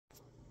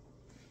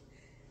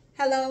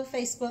Hello,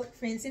 Facebook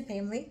friends and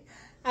family.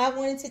 I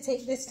wanted to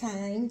take this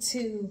time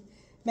to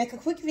make a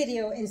quick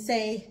video and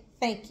say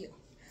thank you.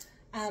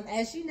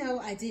 As you know,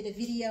 I did a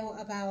video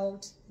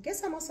about, I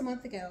guess almost a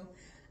month ago,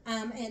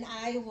 and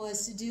I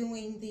was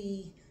doing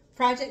the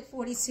Project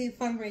 42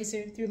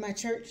 fundraiser through my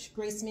church,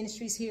 Grace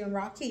Ministries here in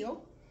Rock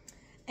Hill.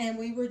 And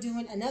we were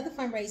doing another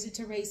fundraiser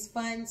to raise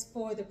funds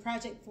for the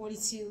Project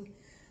 42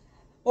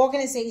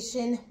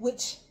 organization,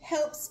 which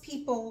helps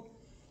people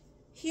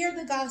hear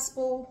the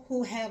gospel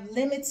who have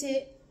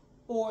limited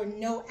or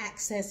no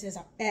access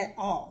at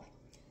all.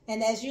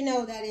 And as you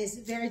know, that is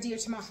very dear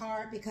to my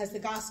heart because the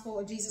gospel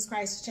of Jesus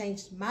Christ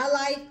changed my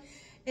life,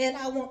 and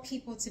I want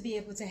people to be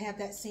able to have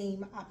that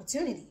same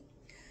opportunity.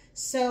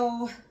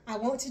 So I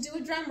want to do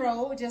a drum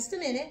roll in just a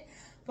minute,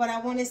 but I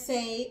want to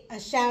say a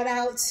shout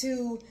out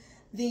to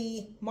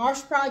the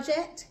Marsh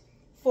Project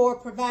for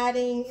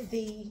providing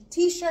the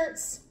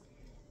t-shirts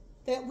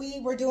that we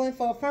were doing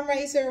for a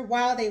fundraiser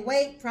While They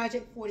Wait,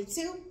 Project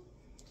 42.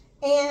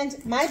 And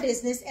my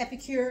business,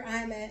 Epicure.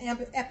 I'm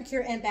an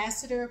Epicure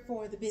ambassador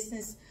for the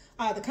business,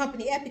 the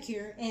company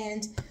Epicure,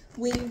 and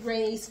we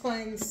raise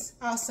funds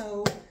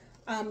also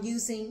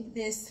using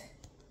this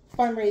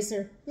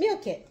fundraiser meal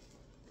kit.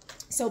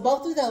 So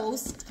both of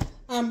those,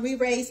 we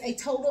raise a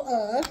total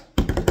of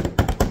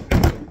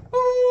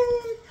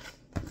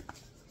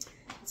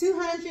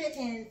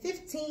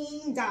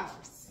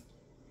 $215.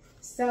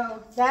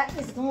 So that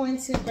is going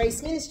to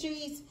Grace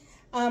Ministries.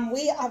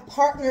 We are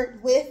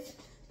partnered with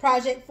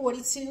Project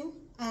 42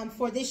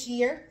 for this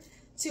year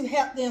to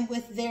help them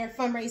with their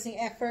fundraising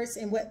efforts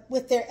and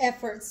with their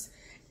efforts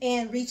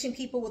and reaching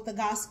people with the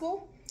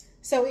gospel.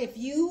 So if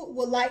you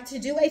would like to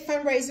do a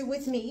fundraiser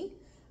with me,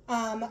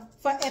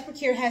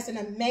 Epicure has an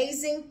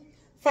amazing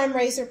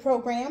fundraiser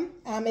program.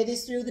 It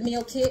is through the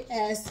meal kit,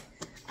 as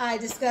I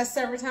discussed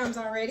several times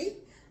already.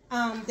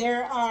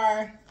 There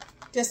are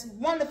just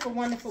wonderful,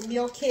 wonderful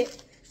meal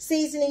kit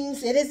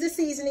seasonings. It is the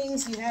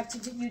seasonings. You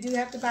do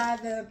have to buy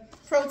the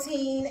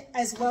protein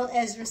as well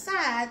as your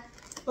side,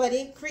 but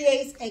it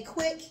creates a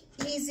quick,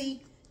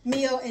 easy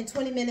meal in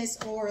 20 minutes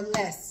or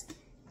less.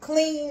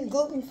 Clean,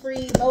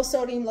 gluten-free, low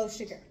sodium, low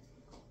sugar.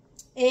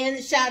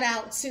 And shout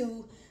out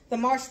to the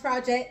Marsh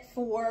Project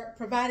for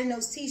providing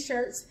those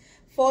t-shirts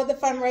for the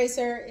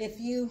fundraiser. If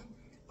you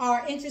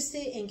are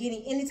interested in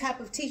getting any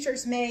type of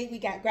t-shirts made, we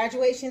got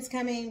graduations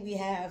coming. We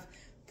have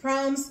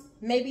proms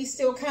maybe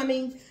still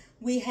coming.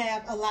 We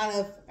have a lot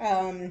of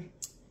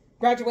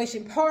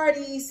graduation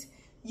parties.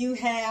 You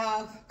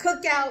have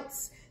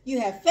cookouts.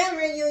 You have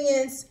family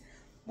reunions.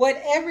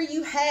 Whatever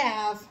you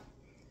have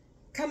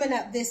coming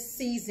up this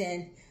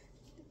season,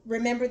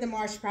 remember the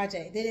Marsh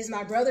Project. It is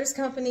my brother's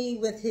company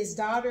with his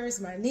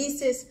daughters, my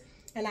nieces,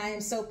 and I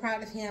am so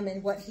proud of him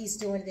and what he's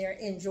doing there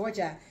in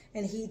Georgia.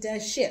 And he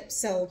does ship.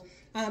 So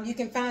you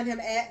can find him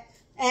at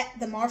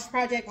the Marsh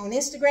Project on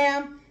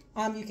Instagram.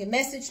 You can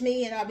message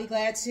me and I'll be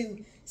glad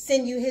to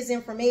send you his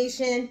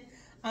information.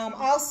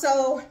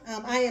 Also,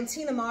 I am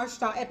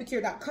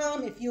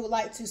tinamarsh.epicure.com. If you would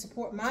like to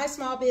support my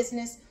small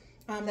business,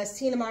 that's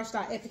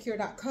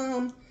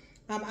tinamarsh.epicure.com.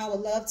 I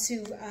would love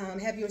to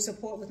have your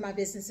support with my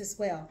business as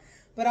well.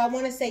 But I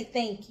want to say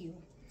thank you.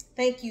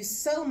 Thank you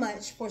so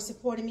much for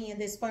supporting me in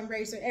this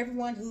fundraiser.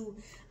 Everyone who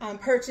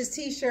purchased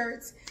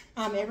t-shirts,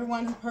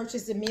 everyone who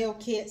purchased the meal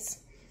kits,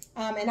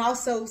 and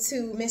also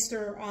to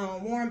Mr.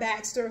 Warren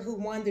Baxter, who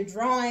won the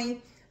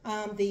drawing,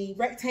 the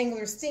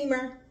rectangular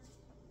steamer.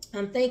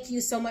 Thank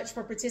you so much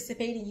for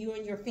participating, you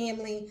and your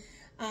family,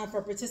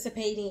 for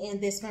participating in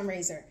this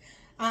fundraiser.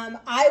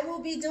 I will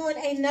be doing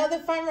another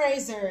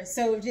fundraiser,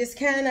 so just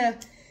kind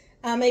of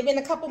maybe in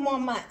a couple more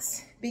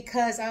months,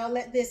 because I'll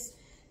let this,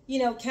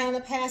 kind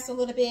of pass a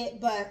little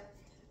bit, but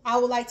I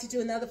would like to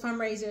do another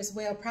fundraiser as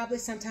well, probably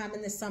sometime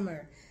in the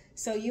summer.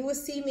 So you will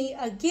see me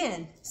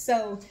again.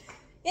 So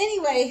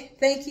anyway,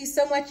 thank you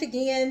so much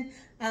again.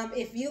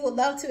 If you would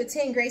love to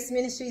attend Grace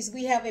Ministries,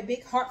 we have a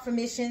big heart for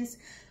missions.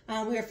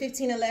 We are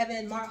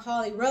 1511 Mark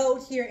Hawley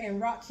Road here in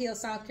Rock Hill,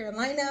 South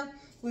Carolina.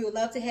 We would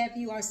love to have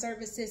you. Our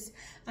services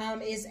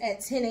is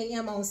at 10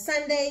 a.m. on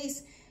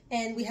Sundays,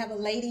 and we have a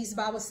ladies'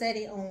 Bible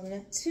study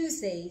on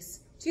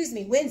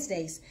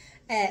Wednesdays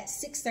at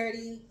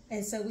 6:30.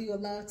 And so we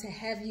would love to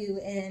have you.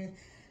 And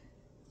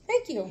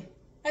thank you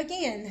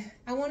again.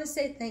 I want to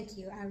say thank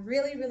you. I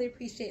really, really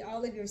appreciate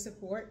all of your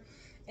support,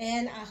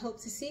 and I hope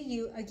to see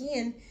you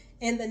again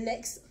in the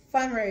next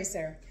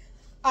fundraiser.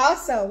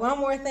 Also, one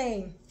more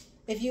thing.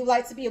 If you'd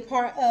like to be a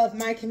part of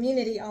my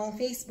community on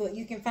Facebook,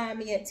 you can find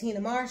me at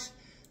Tina Marsh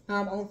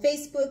on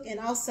Facebook, and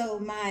also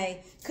my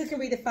Cook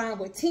and Redefine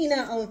with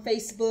Tina on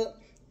Facebook.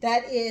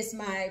 That is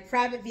my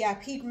private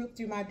VIP group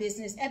through my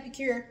business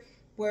Epicure,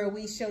 where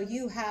we show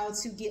you how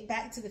to get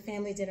back to the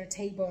family dinner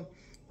table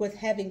with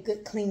having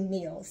good, clean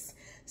meals.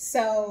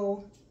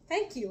 So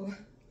thank you.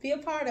 Be a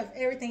part of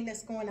everything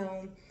that's going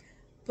on.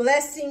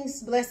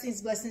 Blessings,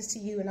 blessings, blessings to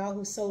you and all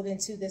who sold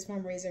into this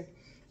fundraiser.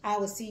 I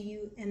will see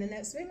you in the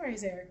next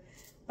fundraiser.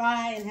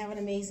 Bye, and have an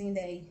amazing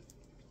day.